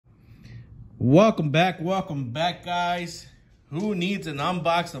Welcome back, guys. Who needs an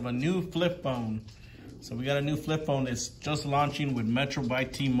unbox of a new flip phone? So we got a new flip phone that's just launching with Metro by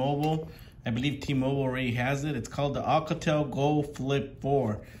T-Mobile. I believe T-Mobile already has it. It's called the Alcatel Go Flip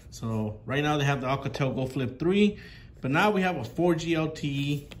 4. So right now they have the Alcatel Go Flip 3, but now we have a 4G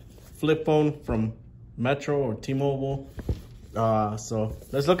LTE flip phone from Metro or T-Mobile. So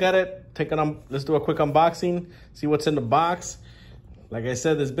let's look at it. Let's do a quick unboxing, see what's in the box. Like I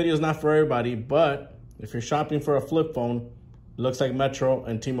said, this video is not for everybody, but if you're shopping for a flip phone, looks like Metro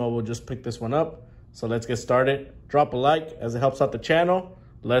and T-Mobile just picked this one up. So let's get started. Drop a like as it helps out the channel.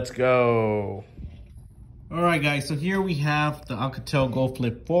 Let's go. All right, guys, so here we have the Alcatel Go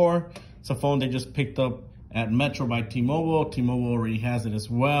Flip 4. It's a phone they just picked up at Metro by T-Mobile. T-Mobile already has it as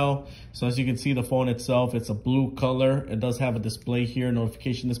well. So as you can see, the phone itself, it's a blue color. It does have a display here,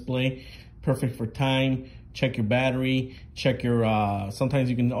 notification display, perfect for time. Check your battery, check your, sometimes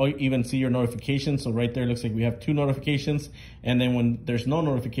you can even see your notifications. So right there, looks like we have 2 notifications. And then when there's no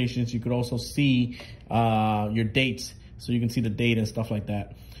notifications, you could also see your dates. So you can see the date and stuff like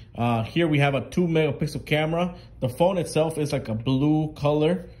that. Here we have a 2 megapixel camera. The phone itself is like a blue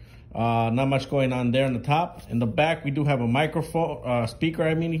color. Not much going on there on the top. In the back, we do have a microphone, speaker,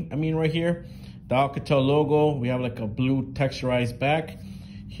 I mean right here. The Alcatel logo, we have like a blue texturized back.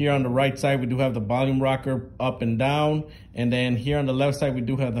 Here on the right side, we do have the volume rocker up and down. And then here on the left side, we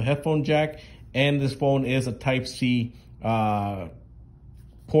do have the headphone jack. And this phone is a Type-C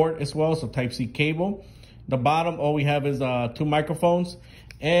port as well, so Type-C cable. The bottom, all we have is 2 microphones.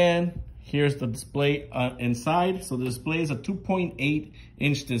 And here's the display inside. So the display is a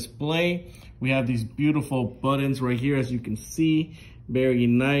 2.8-inch display. We have these beautiful buttons right here, as you can see. Very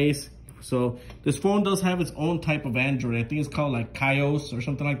nice. So this phone does have its own type of Android. I think it's called like Kios or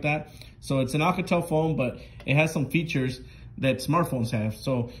something like that. So it's an Alcatel phone, but it has some features that smartphones have.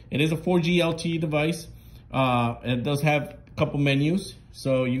 So it is a 4G LTE device. It does have a couple menus.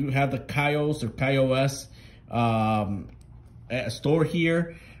 So you have the Kios or KaiOS store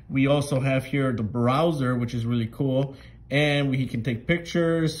here. We also have here the browser, which is really cool. And we can take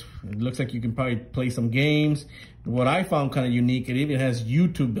pictures. It looks like you can probably play some games. What I found kind of unique, it even has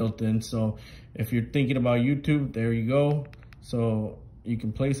YouTube built in. So if you're thinking about YouTube, there you go. So you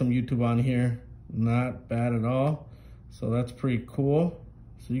can play some YouTube on here. Not bad at all. So that's pretty cool.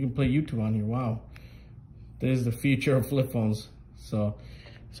 So you can play YouTube on here. Wow. This is the future of flip phones. So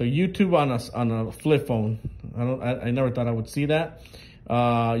YouTube on a flip phone. I never thought I would see that.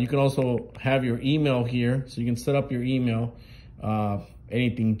 You can also have your email here, so you can set up your email,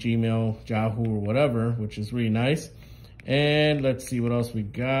 anything, Gmail, Yahoo, or whatever, which is really nice. And let's see what else we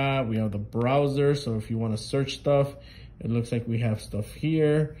got. We have the browser, so if you want to search stuff, it looks like we have stuff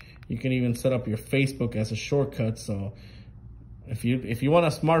here. You can even set up your Facebook as a shortcut. So if you want a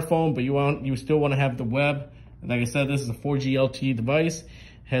smartphone, but you still want to have the web, like I said, this is a 4G LTE device. It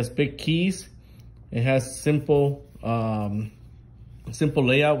has big keys. It has simple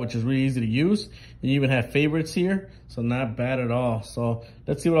layout, which is really easy to use. You even have favorites here, so not bad at all. So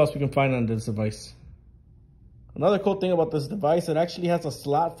let's see what else we can find on this device. Another cool thing about this device, it actually has a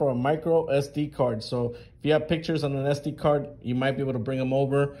slot for a micro SD card. So if you have pictures on an SD card, you might be able to bring them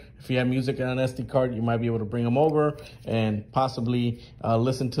over. If you have music on an SD card, you might be able to bring them over and possibly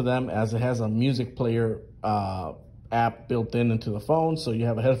listen to them, as it has a music player app built into the phone. So you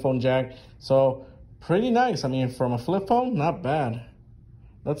have a headphone jack. So pretty nice. I mean, from a flip phone, not bad.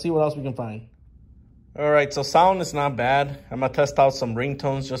 Let's see what else we can find. All right, so sound is not bad. I'm gonna test out some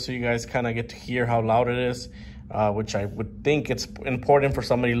ringtones just so you guys kind of get to hear how loud it is, which I would think it's important for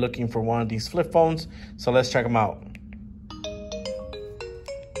somebody looking for one of these flip phones. So let's check them out.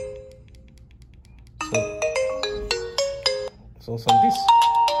 So some of these.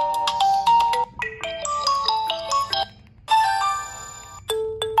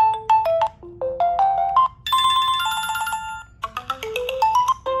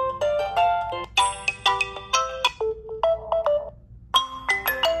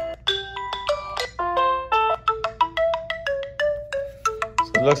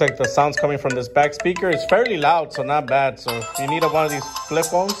 It looks like the sound's coming from this back speaker. It's fairly loud, so not bad. So if you need one of these flip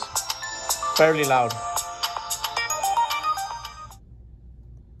phones, fairly loud.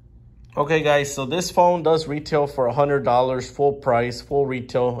 Okay, guys, so this phone does retail for $100, full price, full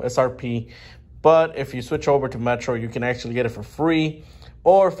retail, SRP. But if you switch over to Metro, you can actually get it for free,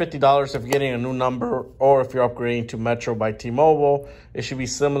 or $50 if you're getting a new number, or if you're upgrading to Metro by T-Mobile. It should be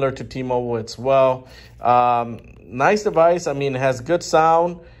similar to T-Mobile as well. Nice device. I mean, it has good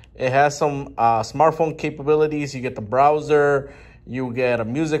sound. It has some smartphone capabilities. You get the browser. You get a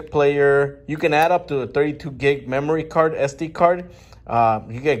music player. You can add up to a 32 gig memory card, SD card.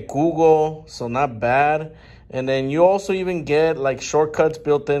 You get Google, so not bad. And then you also even get like shortcuts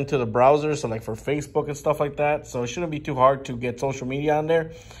built into the browser, so like for Facebook and stuff like that. So it shouldn't be too hard to get social media on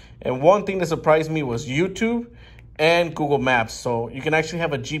there. And one thing that surprised me was YouTube and Google Maps. So you can actually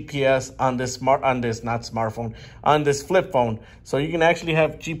have a GPS on this on this flip phone. So you can actually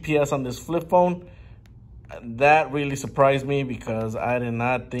have GPS on this flip phone. That really surprised me because I did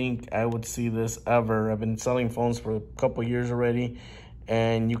not think I would see this ever. I've been selling phones for a couple years already,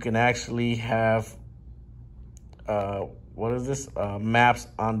 and you can actually have maps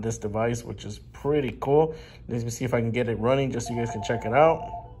on this device, which is pretty cool. Let me see if I can get it running just so you guys can check it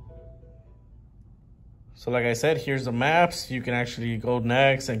out. So like I said, here's the maps. You can actually go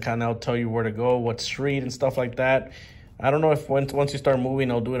next and kind of tell you where to go, what street and stuff like that. I don't know if once you start moving,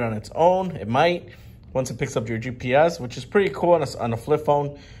 it'll do it on its own. It might, once it picks up your GPS, which is pretty cool on a flip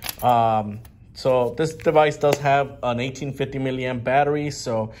phone. So this device does have an 1850 milliamp battery.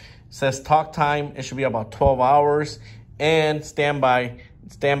 So it says talk time, it should be about 12 hours. And standby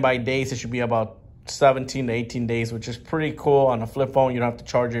days, it should be about 17 to 18 days, which is pretty cool on a flip phone. You don't have to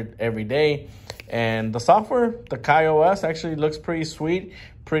charge it every day. And the software, the KaiOS, actually looks pretty sweet,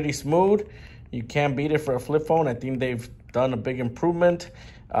 pretty smooth. You can't beat it for a flip phone. I think they've done a big improvement.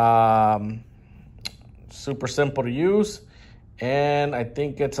 Super simple to use. And I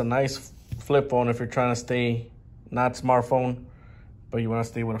think it's a nice flip phone if you're trying to stay not smartphone, but you want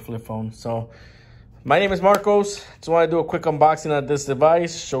to stay with a flip phone. So my name is Marcos. Just want to do a quick unboxing of this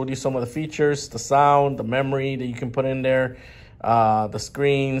device, showed you some of the features, the sound, the memory that you can put in there, the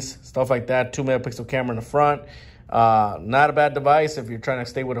screens, stuff like that. 2-megapixel camera in the front. Not a bad device if you're trying to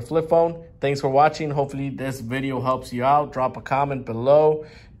stay with a flip phone. Thanks for watching. Hopefully this video helps you out. Drop a comment below.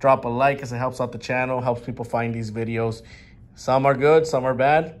 Drop a like as it helps out the channel, helps people find these videos. Some are good, some are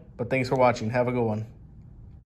bad, but thanks for watching. Have a good one.